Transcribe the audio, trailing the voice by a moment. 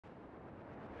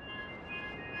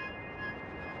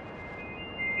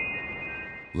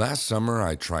Last summer,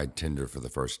 I tried Tinder for the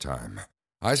first time.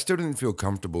 I still didn't feel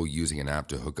comfortable using an app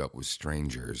to hook up with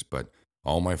strangers, but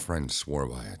all my friends swore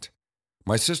by it.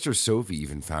 My sister Sophie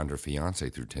even found her fiance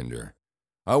through Tinder.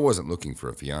 I wasn't looking for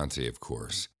a fiance, of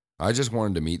course. I just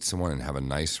wanted to meet someone and have a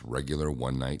nice, regular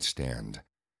one-night stand.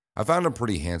 I found a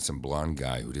pretty handsome blonde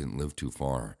guy who didn't live too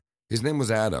far. His name was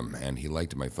Adam, and he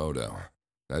liked my photo.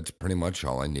 That's pretty much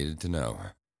all I needed to know.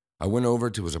 I went over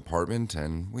to his apartment,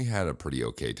 and we had a pretty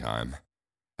okay time.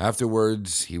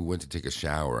 Afterwards, he went to take a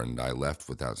shower, and I left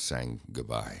without saying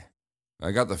goodbye.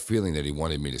 I got the feeling that he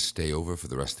wanted me to stay over for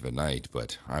the rest of the night,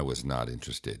 but I was not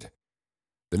interested.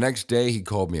 The next day, he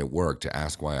called me at work to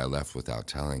ask why I left without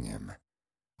telling him.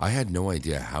 I had no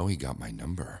idea how he got my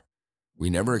number.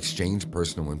 We never exchanged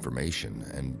personal information,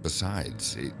 and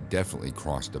besides, it definitely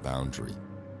crossed a boundary.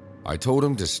 I told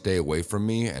him to stay away from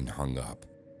me and hung up.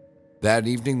 That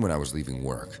evening when I was leaving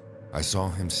work, I saw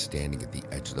him standing at the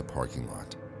edge of the parking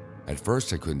lot. At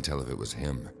first, I couldn't tell if it was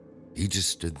him. He just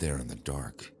stood there in the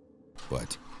dark.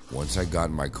 But once I got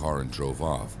in my car and drove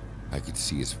off, I could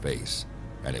see his face,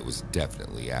 and it was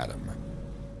definitely Adam.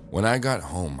 When I got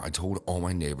home, I told all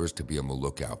my neighbors to be on the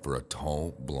lookout for a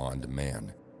tall, blonde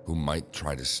man who might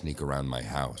try to sneak around my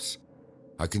house.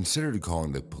 I considered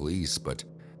calling the police, but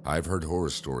I've heard horror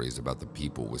stories about the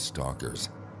people with stalkers,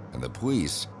 and the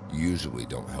police usually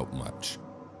don't help much.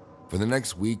 For the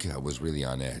next week, I was really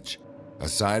on edge.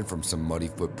 Aside from some muddy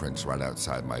footprints right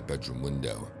outside my bedroom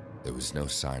window, there was no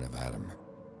sign of Adam.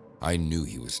 I knew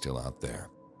he was still out there,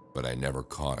 but I never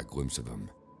caught a glimpse of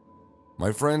him.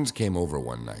 My friends came over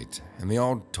one night, and they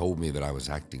all told me that I was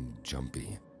acting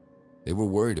jumpy. They were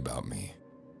worried about me.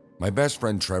 My best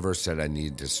friend Trevor said I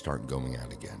needed to start going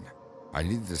out again. I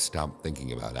needed to stop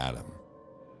thinking about Adam.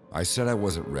 I said I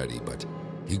wasn't ready, but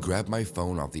he grabbed my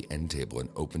phone off the end table and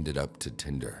opened it up to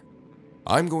Tinder.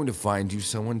 "I'm going to find you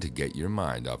someone to get your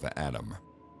mind off of Adam."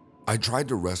 I tried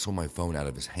to wrestle my phone out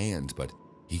of his hands, but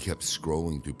he kept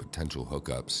scrolling through potential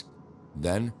hookups.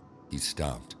 Then he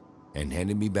stopped and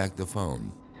handed me back the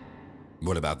phone.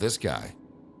 "What about this guy?"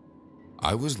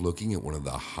 I was looking at one of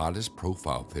the hottest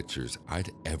profile pictures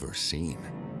I'd ever seen.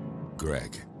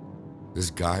 Greg. This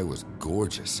guy was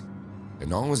gorgeous,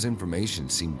 and all his information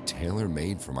seemed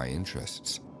tailor-made for my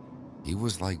interests. He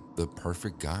was like the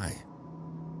perfect guy.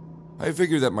 I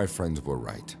figured that my friends were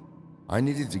right. I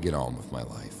needed to get on with my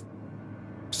life.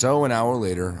 So an hour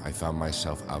later, I found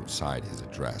myself outside his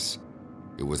address.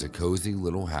 It was a cozy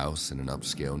little house in an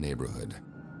upscale neighborhood.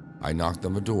 I knocked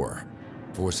on the door,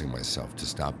 forcing myself to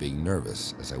stop being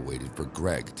nervous as I waited for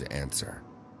Greg to answer.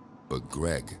 But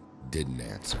Greg didn't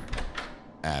answer.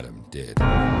 Adam did.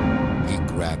 He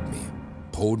grabbed me,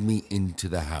 pulled me into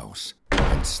the house,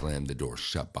 and slammed the door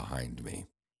shut behind me.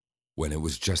 When it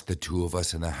was just the two of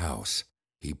us in the house,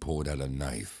 he pulled out a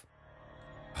knife.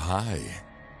 "Hi,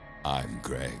 I'm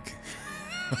Greg."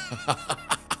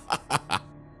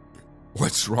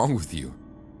 "What's wrong with you?"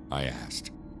 I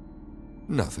asked.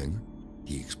 "Nothing,"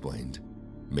 he explained,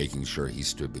 making sure he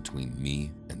stood between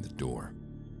me and the door.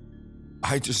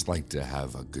 "I just like to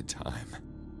have a good time.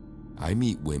 I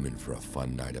meet women for a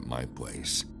fun night at my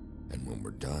place, and when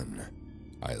we're done,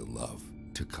 I love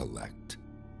to collect.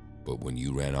 But when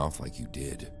you ran off like you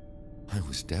did, I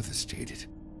was devastated.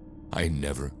 I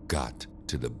never got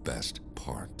to the best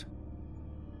part."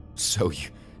 "So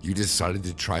you decided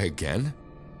to try again?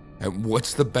 And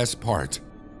what's the best part?"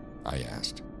 I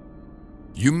asked.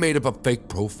 "You made up a fake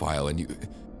profile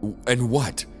and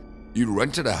what? You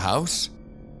rented a house?"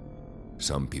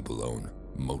 "Some people own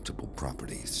multiple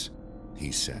properties,"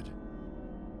 he said.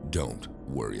 "Don't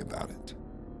worry about it."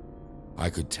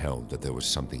 I could tell that there was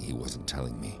something he wasn't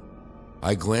telling me.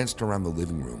 I glanced around the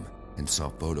living room and saw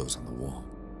photos on the wall.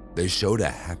 They showed a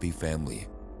happy family,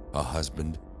 a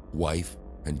husband, wife,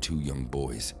 and 2 young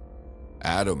boys.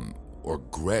 Adam, or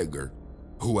Greg, or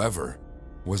whoever,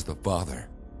 was the father.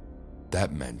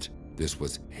 That meant this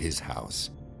was his house,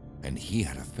 and he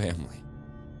had a family.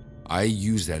 I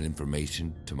used that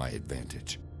information to my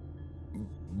advantage.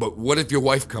 "But what if your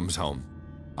wife comes home?"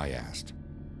 I asked.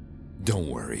 "Don't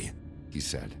worry," he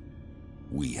said.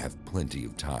 "We have plenty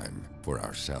of time for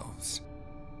ourselves."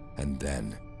 And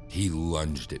then he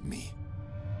lunged at me.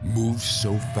 Moved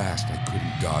so fast I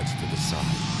couldn't dodge to the side.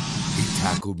 He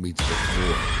tackled me to the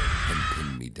floor and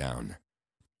pinned me down.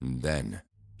 And then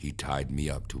he tied me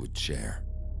up to a chair.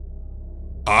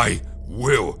 "I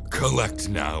will collect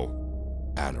now,"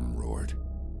 Adam roared.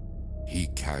 He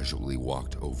casually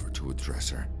walked over to a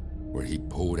dresser, where he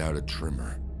pulled out a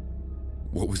trimmer.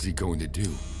 What was he going to do?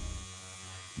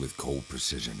 With cold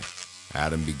precision,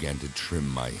 Adam began to trim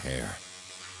my hair.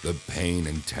 The pain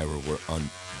and terror were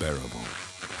unbearable.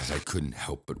 as I couldn't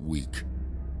help but weep.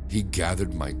 He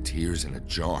gathered my tears in a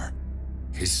jar,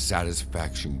 his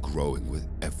satisfaction growing with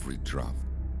every drop.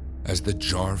 As the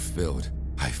jar filled,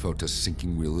 I felt a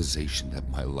sinking realization that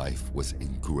my life was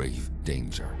in grave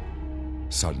danger.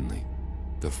 Suddenly,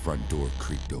 the front door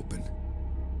creaked open,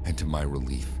 and to my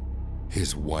relief,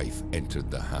 his wife entered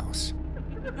the house.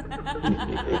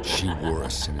 She wore a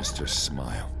sinister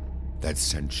smile that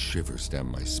sent shivers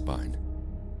down my spine.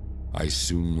 I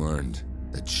soon learned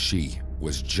that she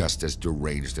was just as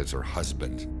deranged as her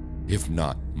husband, if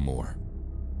not more.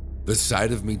 The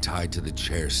sight of me tied to the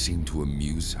chair seemed to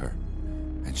amuse her,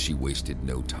 and she wasted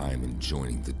no time in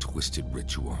joining the twisted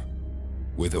ritual.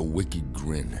 With a wicked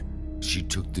grin, she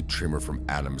took the trimmer from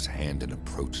Adam's hand and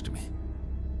approached me.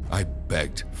 I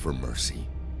begged for mercy,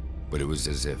 but it was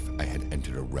as if I had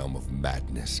entered a realm of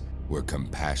madness where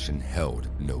compassion held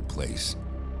no place.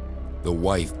 The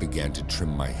wife began to trim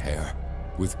my hair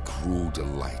with cruel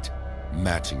delight,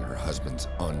 matching her husband's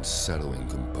unsettling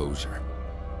composure.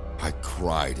 I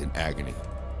cried in agony,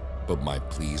 but my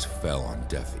pleas fell on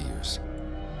deaf ears.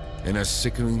 In a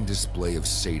sickening display of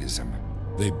sadism,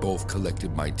 they both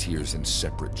collected my tears in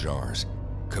separate jars,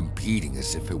 competing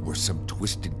as if it were some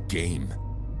twisted game.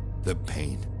 The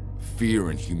pain, fear,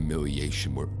 and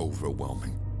humiliation were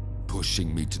overwhelming,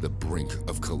 pushing me to the brink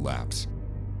of collapse.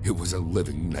 It was a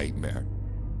living nightmare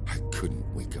I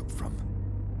couldn't wake up from.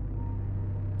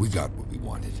 We got what we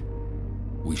wanted.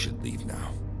 We should leave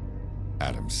now,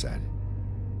 Adam said.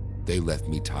 They left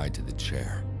me tied to the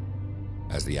chair.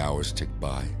 As the hours ticked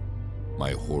by,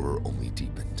 my horror only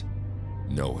deepened,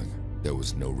 knowing there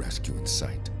was no rescue in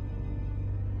sight.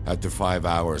 After 5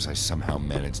 hours, I somehow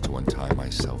managed to untie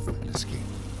myself and escape.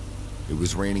 It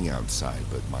was raining outside,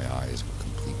 but my eyes were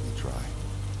completely dry.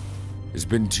 It's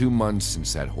been 2 months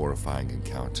since that horrifying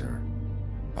encounter.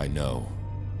 I know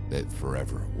that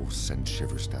forever will send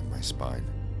shivers down my spine.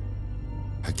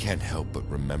 I can't help but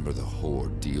remember the whole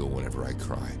ordeal whenever I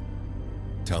cry.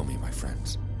 Tell me, my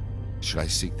friends, should I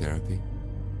seek therapy?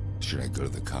 Should I go to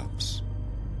the cops?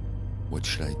 What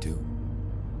should I do?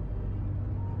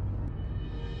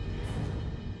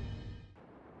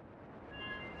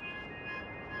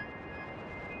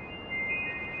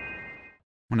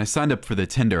 When I signed up for the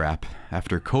Tinder app,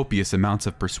 after copious amounts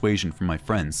of persuasion from my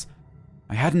friends,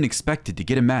 I hadn't expected to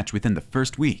get a match within the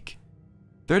first week.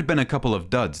 There had been a couple of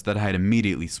duds that I had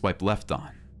immediately swiped left on,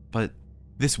 but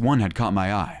this one had caught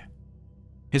my eye.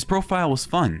 His profile was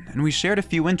fun, and we shared a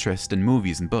few interests in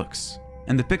movies and books,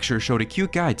 and the picture showed a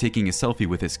cute guy taking a selfie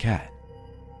with his cat.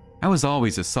 I was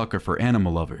always a sucker for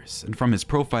animal lovers, and from his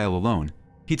profile alone,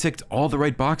 he ticked all the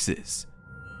right boxes.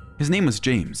 His name was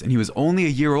James, and he was only a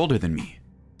year older than me,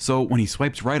 so when he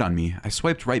swiped right on me, I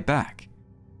swiped right back.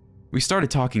 We started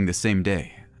talking the same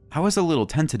day. I was a little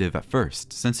tentative at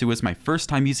first, since it was my first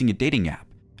time using a dating app,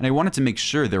 and I wanted to make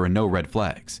sure there were no red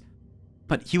flags.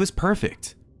 But he was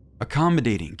perfect.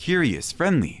 Accommodating, curious,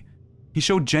 friendly. He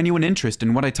showed genuine interest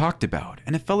in what I talked about,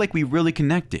 and it felt like we really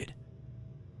connected.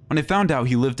 When I found out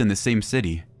he lived in the same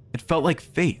city, it felt like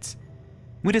fate.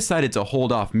 We decided to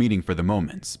hold off meeting for the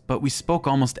moment, but we spoke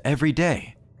almost every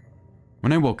day.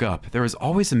 When I woke up, there was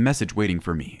always a message waiting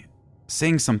for me,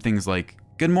 saying some things like,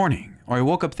 "Good morning," or "I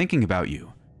woke up thinking about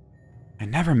you." I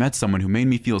never met someone who made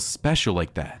me feel special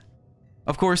like that.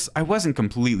 Of course, I wasn't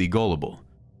completely gullible.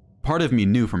 Part of me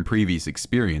knew from previous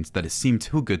experience that it seemed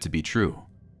too good to be true.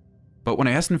 But when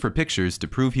I asked him for pictures to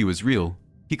prove he was real,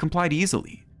 he complied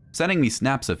easily, sending me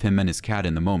snaps of him and his cat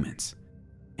in the moment.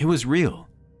 It was real.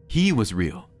 He was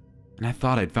real. And I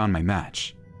thought I'd found my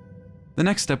match. The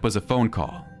next step was a phone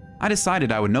call. I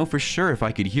decided I would know for sure if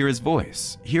I could hear his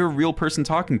voice, hear a real person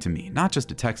talking to me, not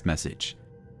just a text message.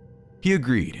 He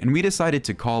agreed, and we decided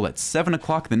to call at 7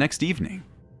 o'clock the next evening.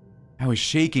 I was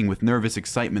shaking with nervous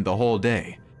excitement the whole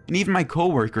day, and even my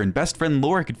coworker and best friend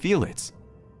Laura could feel it.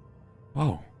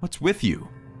 "Whoa, what's with you?"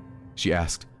 she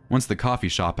asked once the coffee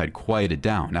shop had quieted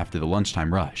down after the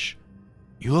lunchtime rush.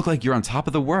 "You look like you're on top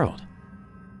of the world."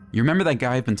 "You remember that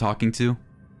guy I've been talking to?"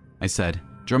 I said,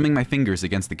 drumming my fingers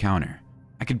against the counter.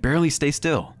 I could barely stay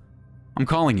still. "I'm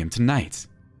calling him tonight."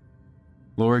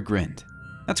 Laura grinned.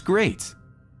 "That's great."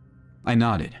 I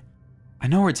nodded. "I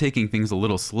know we're taking things a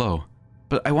little slow,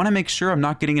 but I want to make sure I'm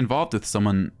not getting involved with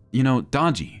someone,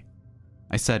 dodgy,"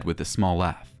 I said with a small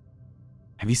laugh.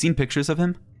 "Have you seen pictures of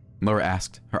him?" Laura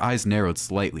asked, her eyes narrowed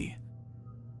slightly.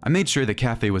 I made sure the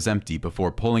cafe was empty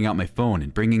before pulling out my phone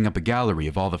and bringing up a gallery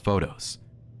of all the photos.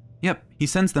 "Yep, he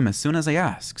sends them as soon as I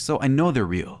ask, so I know they're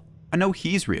real. I know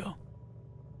he's real."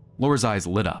 Laura's eyes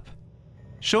lit up.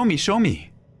 Show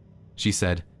me," she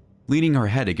said, leaning her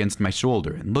head against my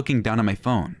shoulder and looking down at my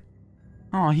phone.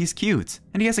 "Aw, he's cute,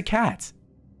 and he has a cat."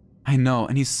 I know,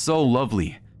 and he's so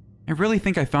lovely. I really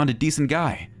think I found a decent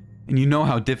guy, and you know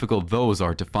how difficult those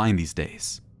are to find these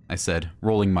days, I said,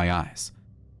 rolling my eyes.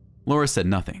 Laura said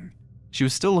nothing. She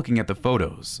was still looking at the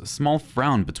photos, a small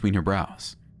frown between her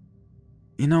brows.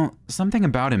 You know, something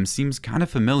about him seems kind of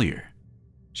familiar,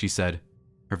 she said,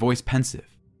 her voice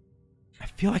pensive. I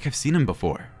feel like I've seen him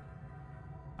before.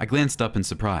 I glanced up in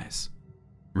surprise.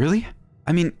 Really?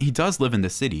 I mean, he does live in the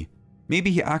city.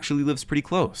 Maybe he actually lives pretty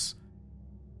close.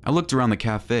 I looked around the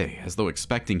cafe as though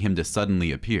expecting him to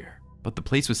suddenly appear, but the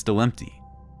place was still empty.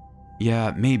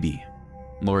 Yeah, maybe,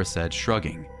 Laura said,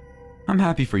 shrugging. I'm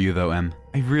happy for you though, Em.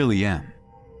 I really am.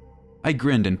 I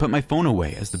grinned and put my phone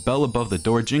away as the bell above the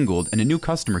door jingled and a new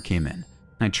customer came in, and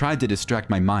I tried to distract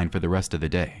my mind for the rest of the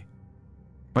day.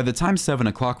 By the time 7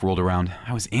 o'clock rolled around,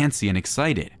 I was antsy and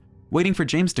excited, waiting for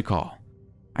James to call.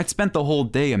 I'd spent the whole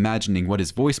day imagining what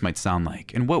his voice might sound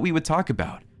like and what we would talk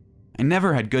about. I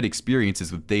never had good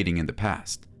experiences with dating in the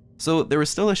past, so there was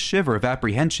still a shiver of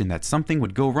apprehension that something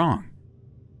would go wrong.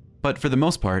 But for the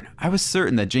most part, I was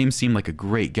certain that James seemed like a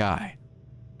great guy.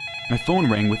 My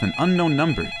phone rang with an unknown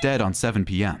number dead on 7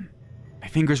 p.m. My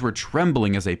fingers were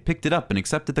trembling as I picked it up and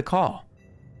accepted the call.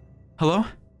 Hello?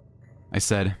 I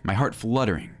said, my heart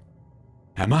fluttering.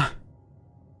 Emma?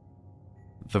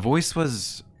 The voice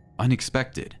was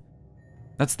unexpected.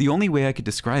 That's the only way I could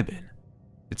describe it.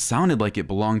 It sounded like it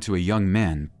belonged to a young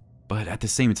man, but at the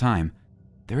same time,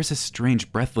 there was a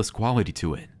strange breathless quality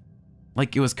to it,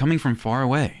 like it was coming from far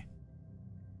away.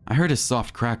 I heard a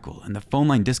soft crackle and the phone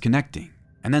line disconnecting,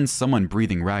 and then someone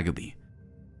breathing raggedly.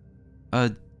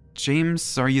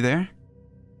 James, are you there?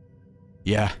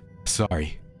 Yeah,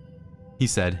 sorry, he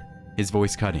said, his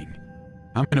voice cutting.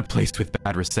 I'm in a place with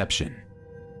bad reception.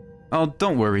 Oh,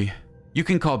 don't worry. You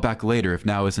can call back later if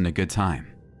now isn't a good time.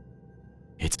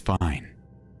 It's fine,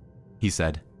 he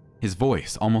said, his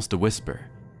voice almost a whisper.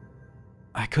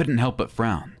 I couldn't help but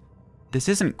frown. This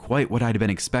isn't quite what I'd been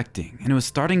expecting, and it was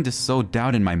starting to sow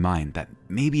doubt in my mind that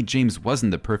maybe James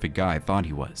wasn't the perfect guy I thought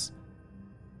he was.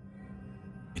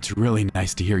 It's really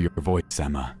nice to hear your voice,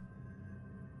 Emma.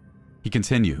 He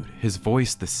continued, his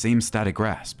voice the same static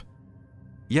rasp.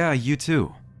 Yeah, you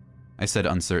too, I said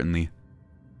uncertainly.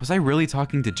 Was I really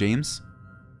talking to James?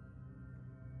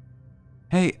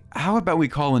 Hey, how about we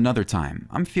call another time?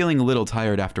 I'm feeling a little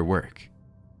tired after work.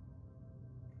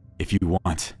 If you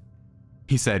want,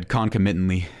 he said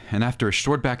concomitantly, and after a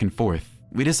short back and forth,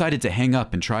 we decided to hang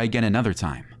up and try again another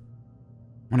time.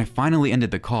 When I finally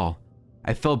ended the call,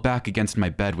 I fell back against my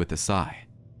bed with a sigh.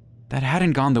 That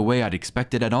hadn't gone the way I'd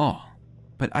expected at all,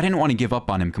 but I didn't want to give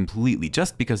up on him completely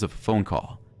just because of a phone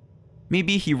call.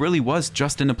 Maybe he really was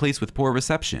just in a place with poor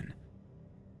reception.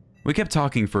 We kept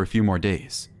talking for a few more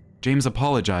days. James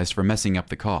apologized for messing up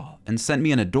the call and sent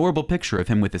me an adorable picture of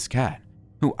him with his cat,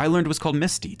 who I learned was called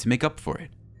Misty, to make up for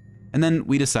it. And then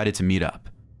we decided to meet up.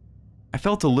 I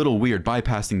felt a little weird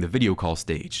bypassing the video call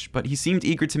stage, but he seemed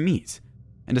eager to meet.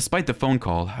 And despite the phone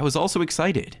call, I was also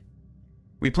excited.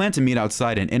 We planned to meet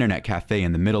outside an internet cafe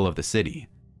in the middle of the city.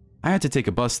 I had to take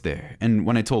a bus there, and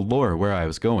when I told Laura where I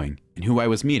was going and who I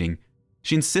was meeting,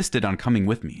 she insisted on coming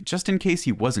with me, just in case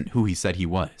he wasn't who he said he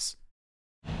was.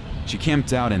 She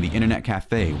camped out in the internet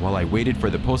cafe while I waited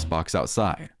for the postbox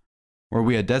outside, where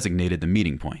we had designated the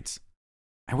meeting points.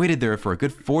 I waited there for a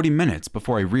good 40 minutes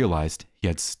before I realized he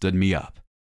had stood me up.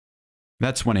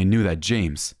 That's when I knew that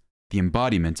James, the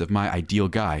embodiment of my ideal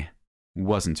guy,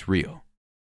 wasn't real.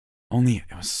 Only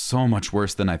it was so much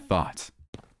worse than I thought.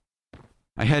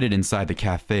 I headed inside the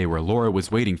cafe where Laura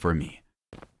was waiting for me,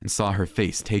 and saw her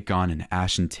face take on an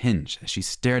ashen tinge as she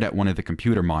stared at one of the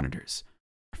computer monitors,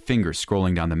 her fingers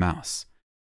scrolling down the mouse.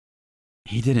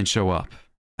 He didn't show up,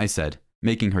 I said,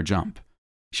 making her jump.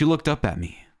 She looked up at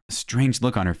me, a strange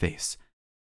look on her face.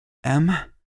 Em?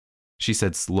 She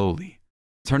said slowly,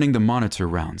 turning the monitor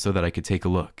around so that I could take a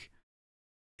look.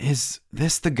 Is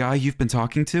this the guy you've been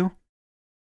talking to?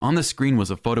 On the screen was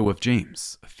a photo of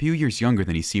James, a few years younger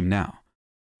than he seemed now.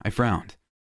 I frowned.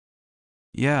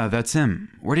 Yeah, that's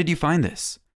him. Where did you find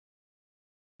this?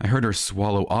 I heard her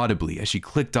swallow audibly as she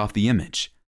clicked off the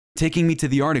image, taking me to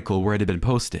the article where it had been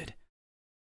posted.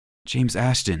 James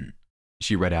Ashton,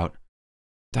 she read out,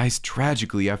 dies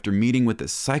tragically after meeting with a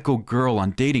psycho girl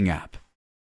on dating app.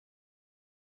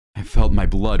 I felt my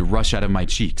blood rush out of my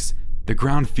cheeks, the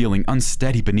ground feeling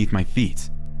unsteady beneath my feet.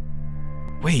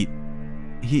 Wait,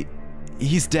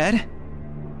 he's dead?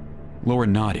 Laura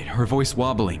nodded, her voice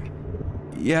wobbling.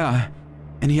 Yeah,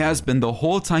 and he has been the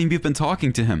whole time you've been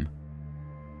talking to him.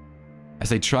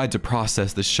 As I tried to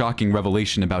process the shocking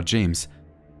revelation about James,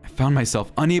 I found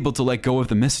myself unable to let go of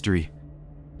the mystery.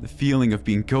 The feeling of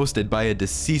being ghosted by a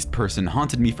deceased person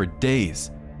haunted me for days.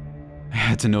 I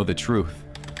had to know the truth.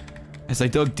 As I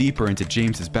dug deeper into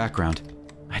James's background,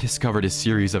 I discovered a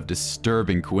series of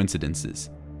disturbing coincidences.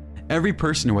 Every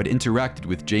person who had interacted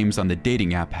with James on the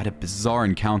dating app had a bizarre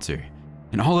encounter,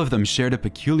 and all of them shared a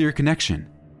peculiar connection.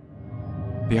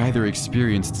 They either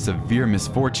experienced severe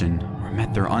misfortune or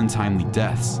met their untimely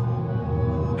deaths.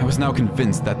 I was now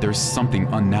convinced that there's something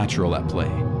unnatural at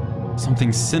play,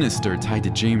 something sinister tied to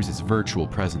James's virtual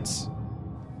presence.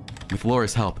 With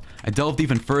Laura's help, I delved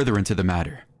even further into the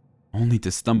matter, only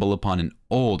to stumble upon an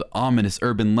old, ominous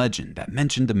urban legend that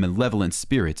mentioned a malevolent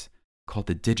spirit called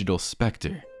the Digital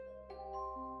Spectre.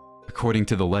 According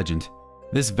to the legend,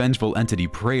 this vengeful entity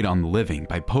preyed on the living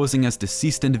by posing as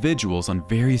deceased individuals on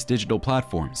various digital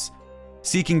platforms,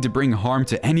 seeking to bring harm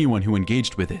to anyone who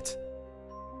engaged with it.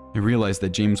 I realized that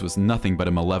James was nothing but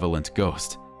a malevolent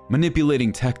ghost,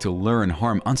 manipulating tech to lure and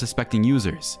harm unsuspecting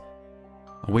users.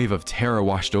 A wave of terror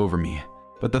washed over me,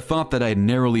 but the thought that I had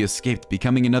narrowly escaped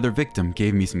becoming another victim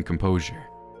gave me some composure.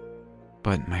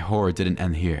 But my horror didn't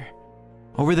end here.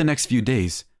 Over the next few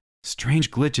days,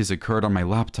 strange glitches occurred on my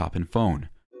laptop and phone.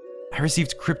 I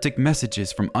received cryptic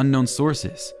messages from unknown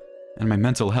sources, and my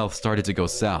mental health started to go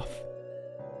south.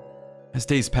 As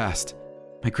days passed,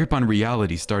 my grip on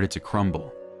reality started to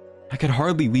crumble. I could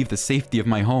hardly leave the safety of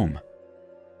my home.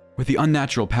 With the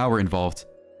unnatural power involved,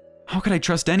 how could I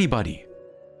trust anybody?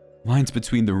 Lines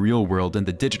between the real world and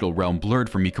the digital realm blurred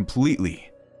for me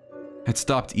completely. I'd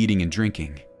stopped eating and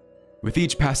drinking. With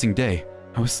each passing day,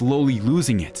 I was slowly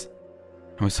losing it.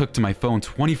 I was hooked to my phone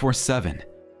 24/7.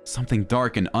 Something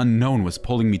dark and unknown was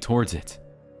pulling me towards it.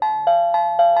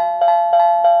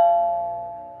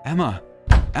 Emma,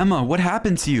 what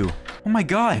happened to you? Oh my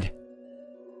God!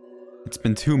 It's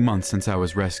been 2 months since I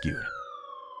was rescued.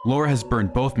 Laura has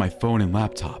burned both my phone and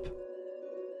laptop.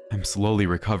 I'm slowly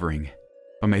recovering,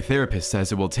 but my therapist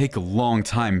says it will take a long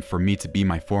time for me to be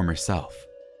my former self.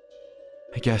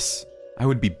 I guess I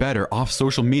would be better off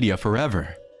social media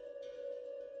forever.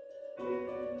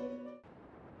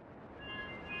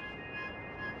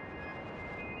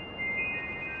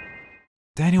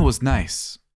 Daniel was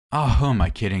nice. Oh, who am I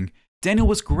kidding? Daniel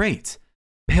was great.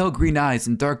 Pale green eyes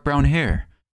and dark brown hair.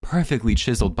 Perfectly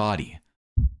chiseled body.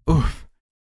 Oof.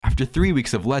 After 3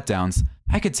 weeks of letdowns,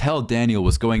 I could tell Daniel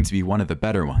was going to be one of the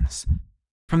better ones.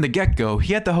 From the get-go,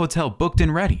 he had the hotel booked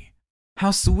and ready.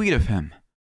 How sweet of him.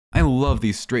 I love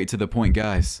these straight-to-the-point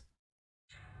guys.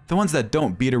 The ones that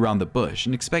don't beat around the bush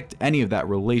and expect any of that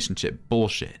relationship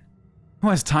bullshit. Who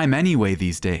has time anyway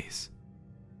these days?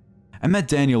 I met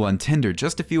Daniel on Tinder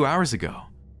just a few hours ago.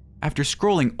 After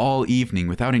scrolling all evening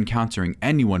without encountering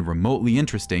anyone remotely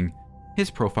interesting, his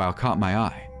profile caught my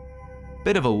eye.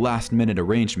 Bit of a last-minute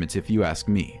arrangement if you ask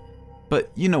me,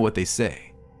 but you know what they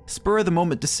say.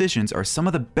 Spur-of-the-moment decisions are some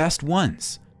of the best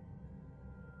ones.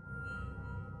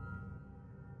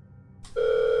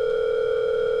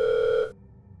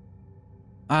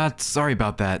 Sorry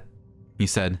about that, he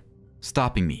said,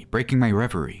 stopping me, breaking my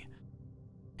reverie.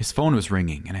 His phone was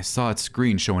ringing, and I saw its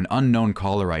screen show an unknown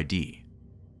caller ID.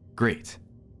 Great.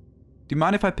 Do you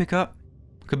mind if I pick up?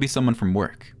 Could be someone from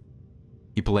work.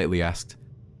 He politely asked.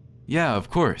 Yeah,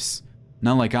 of course.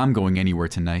 Not like I'm going anywhere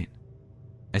tonight,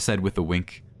 I said with a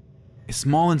wink. A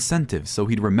small incentive so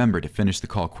he'd remember to finish the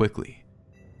call quickly.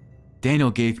 Daniel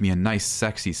gave me a nice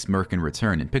sexy smirk in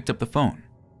return and picked up the phone.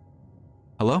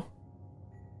 Hello?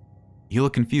 He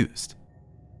looked confused.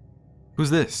 Who's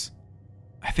this?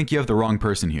 I think you have the wrong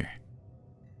person here.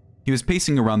 He was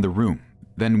pacing around the room,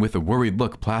 then with a worried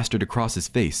look plastered across his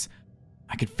face,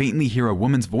 I could faintly hear a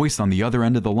woman's voice on the other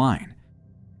end of the line.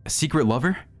 A secret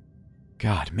lover?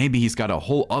 God, maybe he's got a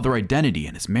whole other identity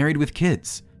and is married with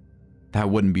kids. That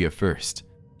wouldn't be a first.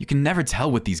 You can never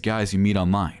tell with these guys you meet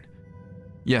online.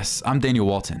 Yes, I'm Daniel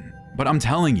Walton, but I'm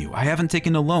telling you, I haven't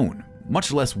taken a loan,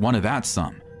 much less one of that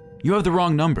sum. You have the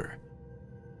wrong number.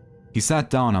 He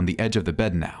sat down on the edge of the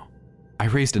bed now. I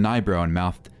raised an eyebrow and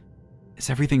mouthed, Is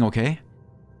everything okay?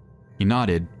 He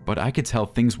nodded, but I could tell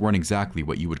things weren't exactly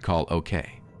what you would call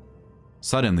okay.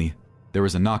 Suddenly, there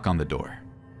was a knock on the door.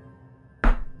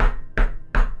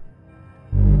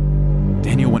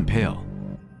 Daniel went pale.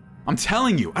 I'm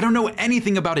telling you, I don't know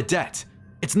anything about a debt.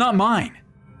 It's not mine.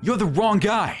 You're the wrong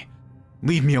guy.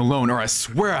 Leave me alone or I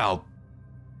swear I'll...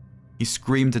 He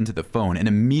screamed into the phone and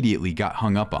immediately got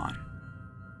hung up on.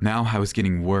 Now I was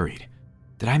getting worried.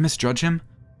 Did I misjudge him?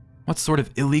 What sort of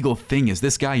illegal thing is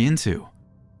this guy into?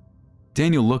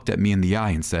 Daniel looked at me in the eye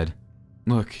and said,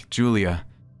 Look, Julia,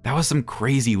 that was some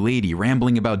crazy lady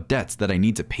rambling about debts that I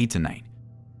need to pay tonight.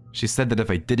 She said that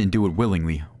if I didn't do it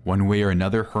willingly, one way or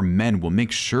another, her men will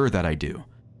make sure that I do.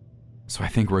 So I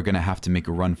think we're gonna have to make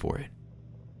a run for it.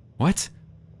 What?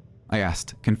 I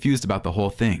asked, confused about the whole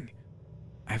thing.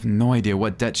 I have no idea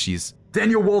what debt she's...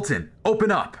 "Daniel Walton,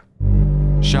 open up!"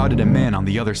 shouted a man on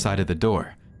the other side of the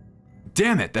door.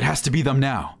 "Damn it, that has to be them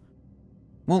now."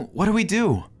 "Well, what do we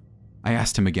do?" I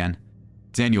asked him again.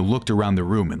 Daniel looked around the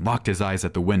room and locked his eyes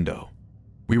at the window.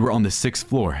 We were on the 6th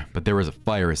floor, but there was a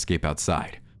fire escape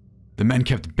outside. The men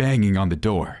kept banging on the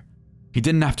door. He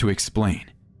didn't have to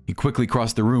explain. He quickly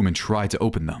crossed the room and tried to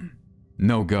open them.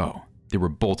 No go. They were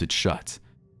bolted shut.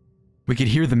 We could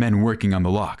hear the men working on the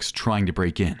locks, trying to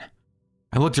break in.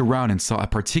 I looked around and saw a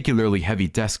particularly heavy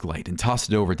desk light and tossed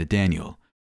it over to Daniel.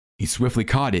 He swiftly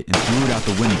caught it and threw it out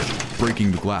the window,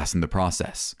 breaking the glass in the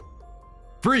process.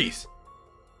 "Freeze!"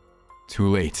 Too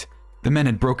late. The men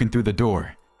had broken through the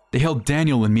door. They held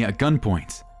Daniel and me at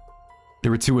gunpoint.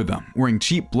 There were 2 of them, wearing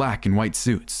cheap black and white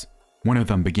suits. One of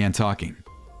them began talking.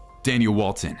 "Daniel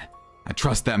Walton, I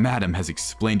trust that madam has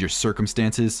explained your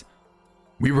circumstances.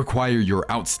 We require your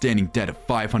outstanding debt of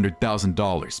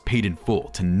 $500,000 paid in full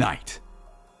tonight."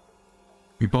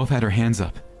 We both had our hands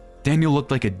up. Daniel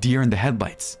looked like a deer in the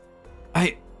headlights.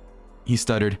 He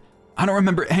stuttered. "I don't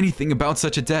remember anything about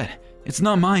such a debt. It's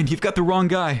not mine. You've got the wrong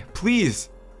guy. Please."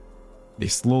 They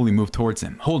slowly moved towards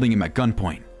him, holding him at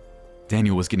gunpoint.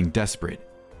 Daniel was getting desperate.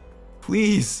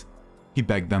 "Please," he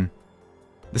begged them.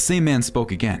 The same man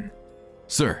spoke again.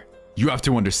 "Sir, you have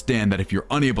to understand that if you're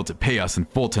unable to pay us in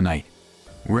full tonight,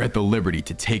 we're at the liberty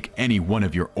to take any one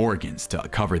of your organs to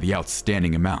cover the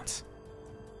outstanding amount."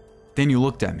 Daniel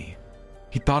looked at me.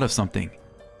 He thought of something.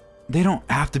 "They don't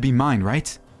have to be mine,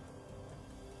 right?"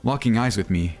 Locking eyes with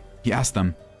me, he asked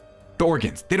them, "The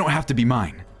organs, they don't have to be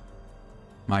mine."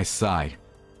 I sighed.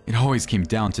 It always came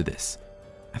down to this.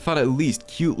 I thought at least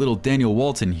cute little Daniel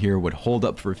Walton here would hold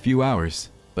up for a few hours,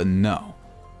 but no.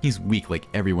 He's weak like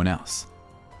everyone else.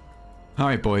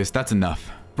 "Alright boys, that's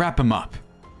enough. Wrap him up."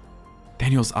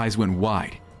 Daniel's eyes went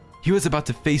wide. He was about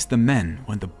to face the men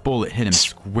when the bullet hit him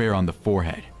square on the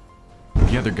forehead.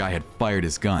 The other guy had fired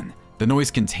his gun, the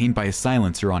noise contained by a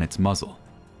silencer on its muzzle.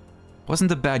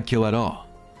 Wasn't a bad kill at all.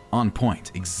 On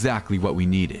point, exactly what we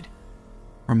needed.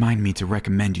 "Remind me to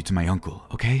recommend you to my uncle,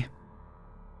 okay?"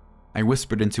 I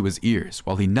whispered into his ears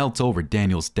while he knelt over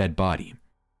Daniel's dead body.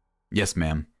 "Yes,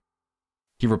 ma'am,"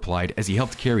 he replied as he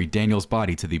helped carry Daniel's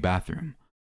body to the bathroom.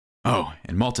 "Oh,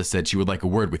 and Malta said she would like a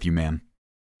word with you, ma'am."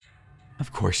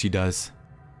 "Of course she does."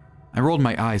 I rolled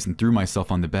my eyes and threw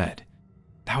myself on the bed.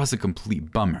 That was a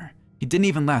complete bummer. He didn't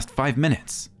even last 5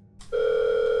 minutes.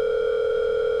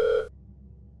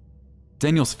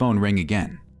 Daniel's phone rang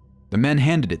again. The men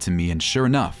handed it to me, and sure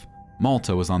enough,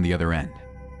 Malta was on the other end.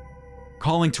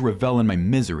 "Calling to revel in my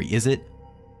misery, is it?"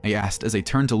 I asked as I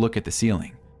turned to look at the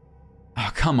ceiling.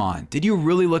 "Oh, come on, did you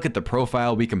really look at the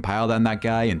profile we compiled on that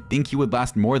guy and think he would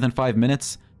last more than 5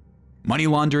 minutes? Money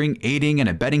laundering, aiding and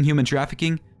abetting human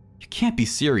trafficking? You can't be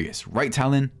serious, right,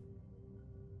 Talon?"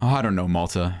 "Oh, I don't know,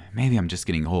 Malta. Maybe I'm just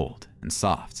getting old and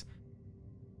soft."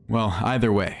 "Well,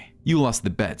 either way, you lost the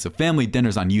bet, so family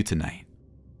dinner's on you tonight."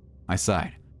 I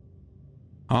sighed.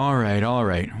 All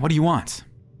right. What do you want?"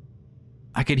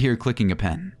 I could hear clicking a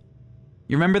pen.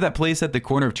 "You remember that place at the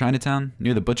corner of Chinatown,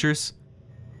 near the butcher's?"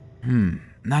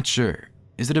 Not sure.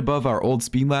 Is it above our old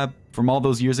speed lab from all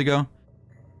those years ago?"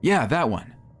 "Yeah, that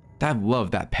one. Dad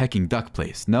loved that Peking duck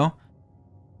place, no?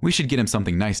 We should get him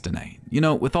something nice tonight. You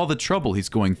know, with all the trouble he's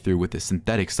going through with the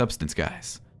synthetic substance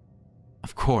guys."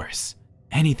 "Of course.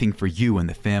 Anything for you and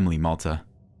the family, Malta."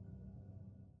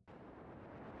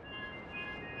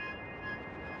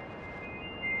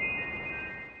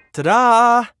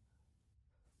 Ta-da!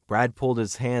 Brad pulled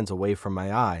his hands away from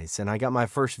my eyes, and I got my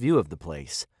first view of the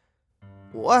place.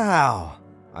 "Wow,"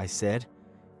 I said,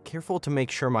 careful to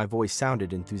make sure my voice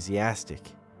sounded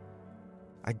enthusiastic.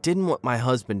 I didn't want my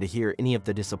husband to hear any of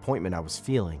the disappointment I was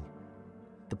feeling.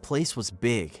 The place was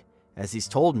big, as he's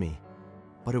told me,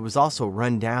 but it was also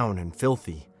run down and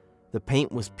filthy. The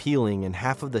paint was peeling and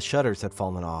half of the shutters had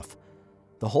fallen off.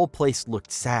 The whole place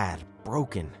looked sad,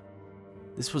 broken.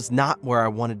 This was not where I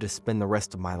wanted to spend the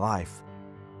rest of my life.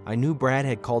 I knew Brad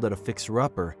had called it a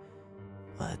fixer-upper,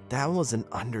 but that was an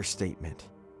understatement.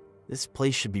 This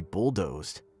place should be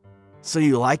bulldozed. "So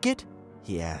you like it?"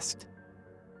 he asked.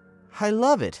 "I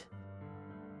love it."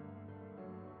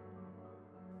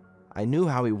 I knew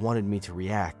how he wanted me to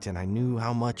react, and I knew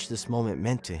how much this moment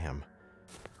meant to him.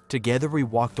 Together we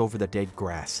walked over the dead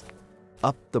grass,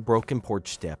 up the broken porch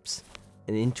steps,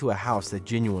 and into a house that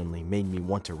genuinely made me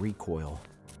want to recoil.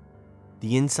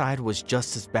 The inside was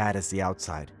just as bad as the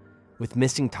outside, with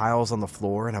missing tiles on the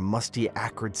floor and a musty,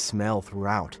 acrid smell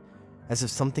throughout, as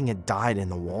if something had died in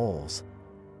the walls.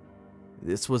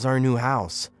 This was our new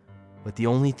house, but the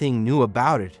only thing new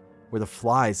about it were the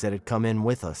flies that had come in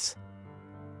with us.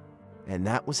 And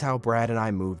that was how Brad and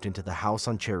I moved into the house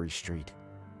on Cherry Street.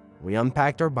 We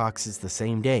unpacked our boxes the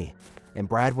same day, and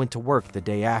Brad went to work the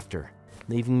day after,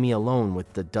 leaving me alone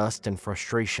with the dust and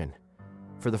frustration.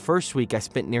 For the first week, I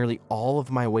spent nearly all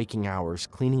of my waking hours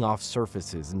cleaning off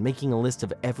surfaces and making a list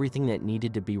of everything that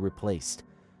needed to be replaced.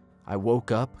 I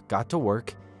woke up, got to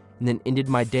work, and then ended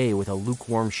my day with a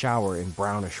lukewarm shower in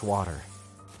brownish water.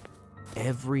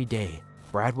 Every day,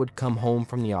 Brad would come home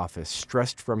from the office,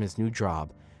 stressed from his new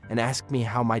job, and ask me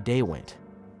how my day went.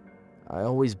 I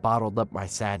always bottled up my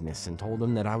sadness and told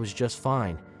him that I was just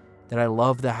fine, that I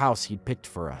loved the house he'd picked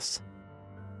for us.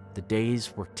 The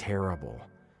days were terrible,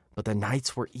 but the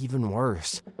nights were even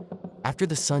worse. After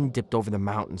the sun dipped over the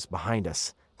mountains behind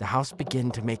us, the house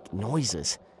began to make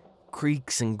noises,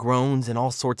 creaks and groans and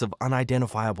all sorts of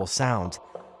unidentifiable sounds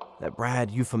that Brad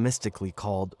euphemistically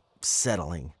called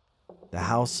settling. The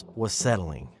house was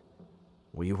settling.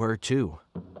 We were too.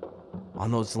 On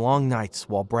those long nights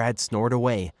while Brad snored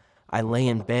away, I lay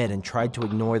in bed and tried to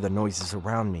ignore the noises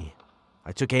around me.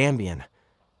 I took Ambien,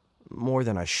 more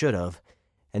than I should have,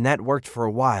 and that worked for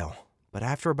a while, but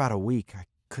after about a week, I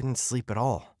couldn't sleep at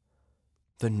all.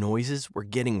 The noises were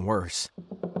getting worse.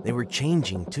 They were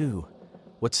changing too.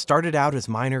 What started out as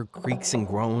minor creaks and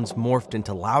groans morphed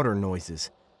into louder noises,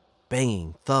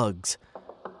 banging, thugs,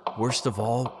 worst of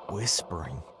all,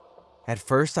 whispering. At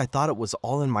first, I thought it was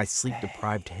all in my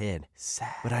sleep-deprived head,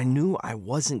 but I knew I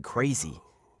wasn't crazy.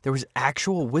 There was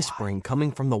actual whispering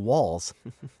coming from the walls,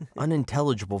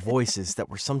 unintelligible voices that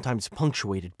were sometimes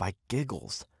punctuated by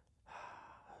giggles.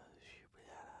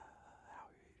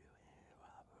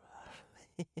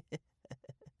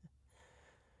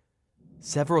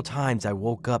 Several times I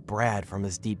woke up Brad from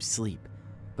his deep sleep,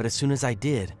 but as soon as I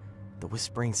did, the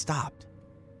whispering stopped.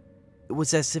 It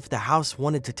was as if the house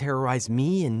wanted to terrorize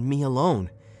me and me alone.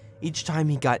 Each time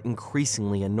he got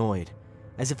increasingly annoyed,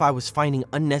 as if I was finding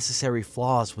unnecessary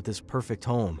flaws with his perfect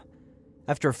home.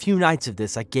 After a few nights of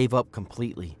this, I gave up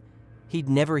completely. He'd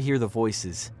never hear the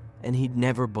voices, and he'd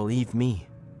never believe me.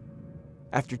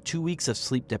 After 2 weeks of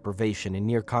sleep deprivation and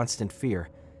near constant fear,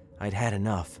 I'd had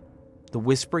enough. The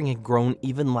whispering had grown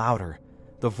even louder,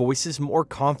 the voices more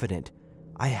confident.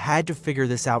 I had to figure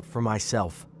this out for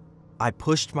myself. I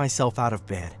pushed myself out of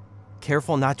bed,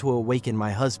 careful not to awaken my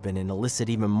husband and elicit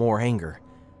even more anger.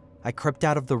 I crept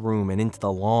out of the room and into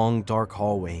the long, dark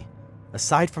hallway.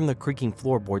 Aside from the creaking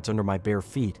floorboards under my bare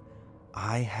feet,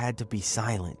 I had to be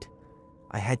silent.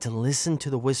 I had to listen to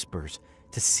the whispers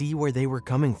to see where they were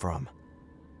coming from.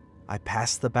 I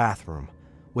passed the bathroom,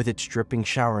 with its dripping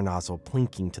shower nozzle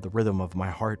plinking to the rhythm of my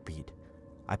heartbeat.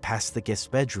 I passed the guest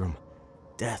bedroom,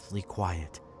 deathly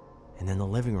quiet, and then the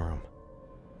living room.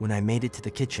 When I made it to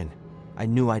the kitchen, I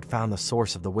knew I'd found the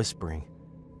source of the whispering.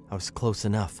 I was close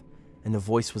enough, and the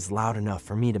voice was loud enough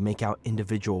for me to make out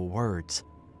individual words.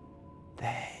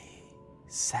 They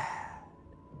said,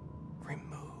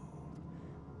 remove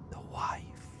the wife.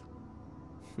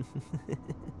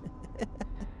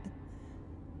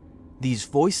 These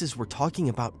voices were talking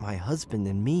about my husband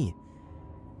and me.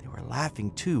 They were laughing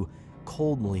too,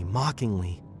 coldly,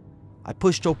 mockingly. I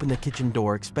pushed open the kitchen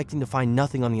door, expecting to find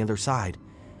nothing on the other side.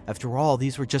 After all,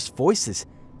 these were just voices.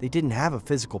 They didn't have a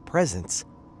physical presence.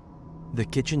 The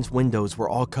kitchen's windows were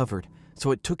all covered,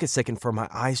 so it took a second for my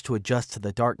eyes to adjust to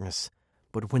the darkness.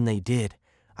 But when they did,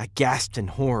 I gasped in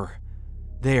horror.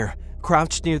 There,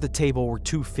 crouched near the table, were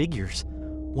two figures.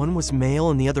 One was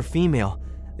male and the other female.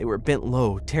 They were bent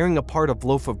low, tearing apart a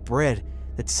loaf of bread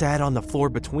that sat on the floor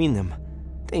between them.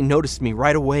 They noticed me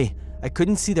right away. I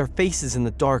couldn't see their faces in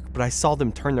the dark, but I saw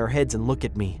them turn their heads and look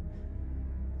at me.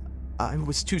 I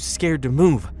was too scared to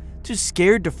move, too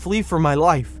scared to flee for my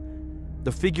life.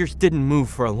 The figures didn't move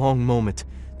for a long moment,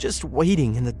 just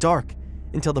waiting in the dark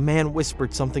until the man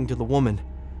whispered something to the woman.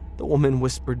 The woman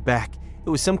whispered back. It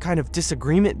was some kind of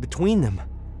disagreement between them.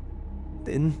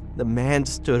 Then the man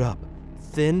stood up,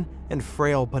 thin and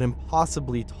frail but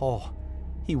impossibly tall.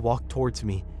 He walked towards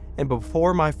me, and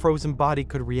before my frozen body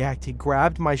could react, he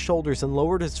grabbed my shoulders and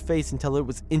lowered his face until it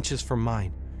was inches from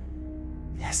mine.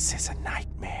 This is a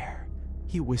nightmare,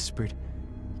 he whispered.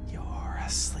 You're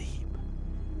asleep.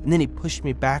 And then he pushed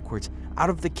me backwards, out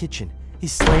of the kitchen. He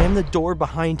slammed the door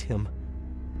behind him.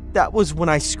 That was when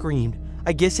I screamed.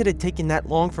 I guess it had taken that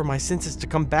long for my senses to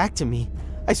come back to me.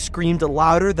 I screamed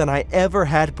louder than I ever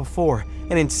had before,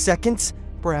 and in seconds,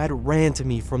 Brad ran to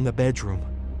me from the bedroom.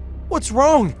 What's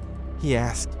wrong? He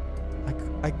asked.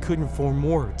 I couldn't form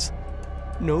words.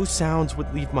 No sounds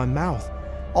would leave my mouth.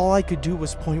 All I could do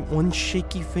was point one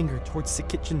shaky finger towards the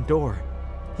kitchen door.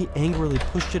 He angrily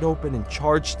pushed it open and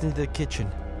charged into the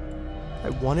kitchen. I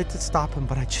wanted to stop him,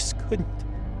 but I just couldn't.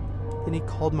 Then he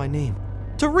called my name.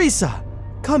 Teresa,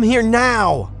 come here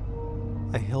now!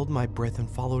 I held my breath and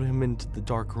followed him into the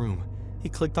dark room. He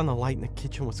clicked on the light and the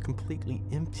kitchen was completely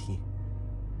empty.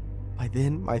 By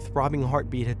then, my throbbing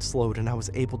heartbeat had slowed and I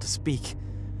was able to speak.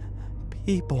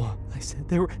 People, I said,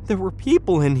 there were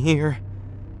people in here.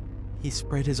 He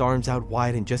spread his arms out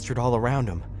wide and gestured all around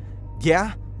him.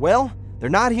 Yeah, well, they're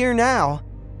not here now.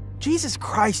 Jesus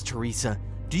Christ, Teresa,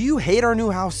 do you hate our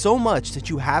new house so much that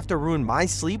you have to ruin my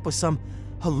sleep with some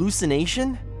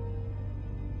hallucination?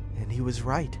 And he was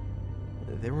right.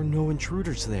 There were no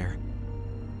intruders there.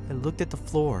 I looked at the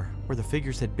floor where the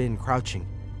figures had been crouching.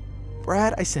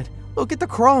 Brad, I said, look at the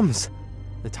crumbs.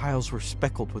 The tiles were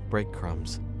speckled with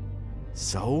breadcrumbs.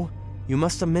 So, you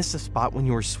must have missed a spot when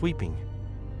you were sweeping.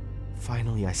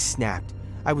 Finally, I snapped.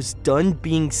 I was done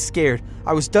being scared.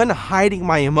 I was done hiding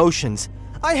my emotions.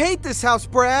 I hate this house,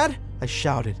 Brad! I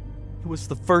shouted. It was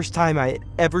the first time I had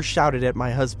ever shouted at my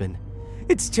husband.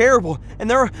 It's terrible, and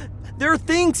there are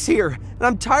things here, and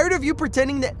I'm tired of you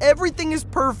pretending that everything is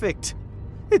perfect.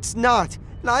 It's not,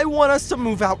 and I want us to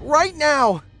move out right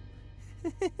now.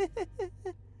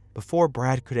 Before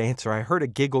Brad could answer, I heard a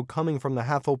giggle coming from the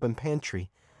half-open pantry.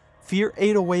 Fear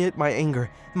ate away at my anger,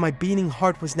 and my beating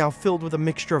heart was now filled with a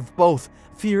mixture of both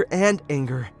fear and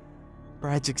anger.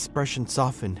 Brad's expression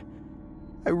softened.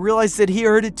 I realized that he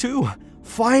heard it too.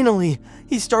 Finally,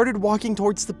 he started walking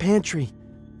towards the pantry.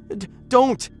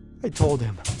 Don't, I told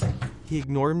him. He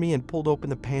ignored me and pulled open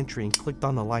the pantry and clicked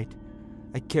on the light.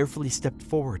 I carefully stepped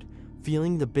forward,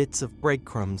 feeling the bits of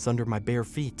breadcrumbs under my bare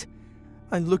feet.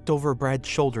 I looked over Brad's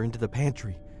shoulder into the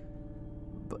pantry,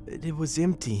 but it was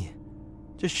empty.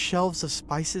 Just shelves of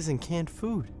spices and canned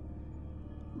food.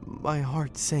 My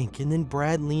heart sank, and then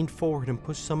Brad leaned forward and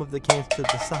pushed some of the cans to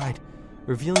the side,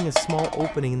 revealing a small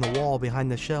opening in the wall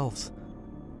behind the shelves.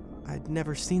 I'd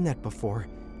never seen that before,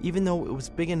 even though it was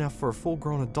big enough for a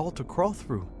full-grown adult to crawl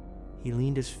through. He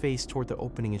leaned his face toward the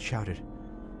opening and shouted,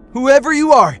 "Whoever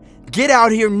you are, get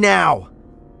out here now!"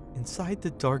 Inside the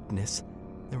darkness,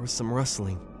 there was some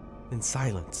rustling and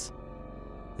silence.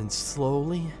 Then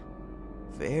slowly,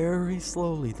 very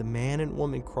slowly, the man and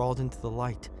woman crawled into the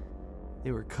light.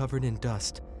 They were covered in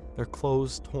dust, their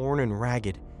clothes torn and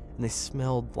ragged, and they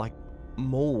smelled like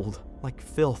mold, like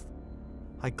filth.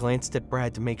 I glanced at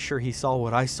Brad to make sure he saw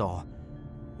what I saw,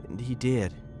 and he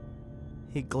did.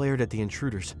 He glared at the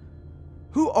intruders.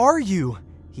 "Who are you?"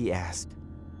 he asked.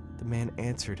 The man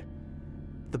answered,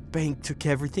 "The bank took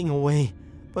everything away,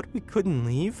 but we couldn't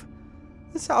leave.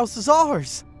 This house is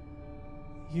ours."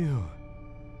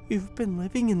 You've been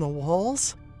living in the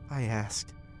walls?" I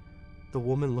asked. The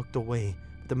woman looked away,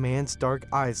 but the man's dark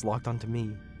eyes locked onto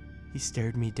me. He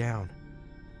stared me down.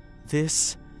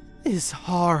 "This is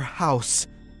our house,"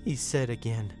 he said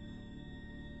again.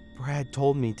 Brad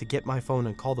told me to get my phone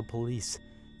and call the police.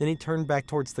 Then he turned back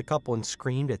towards the couple and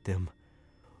screamed at them.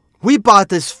 "We bought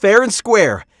this fair and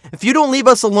square. If you don't leave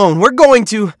us alone, we're going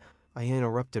to—" I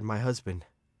interrupted my husband.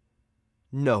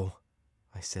 "No,"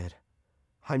 I said.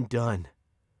 "I'm done."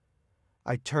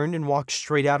 I turned and walked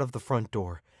straight out of the front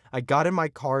door. I got in my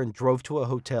car and drove to a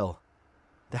hotel.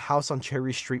 The house on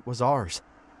Cherry Street was ours.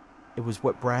 It was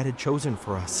what Brad had chosen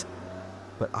for us.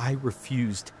 But I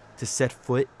refused to set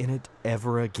foot in it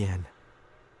ever again.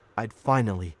 I'd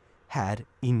finally had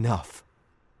enough.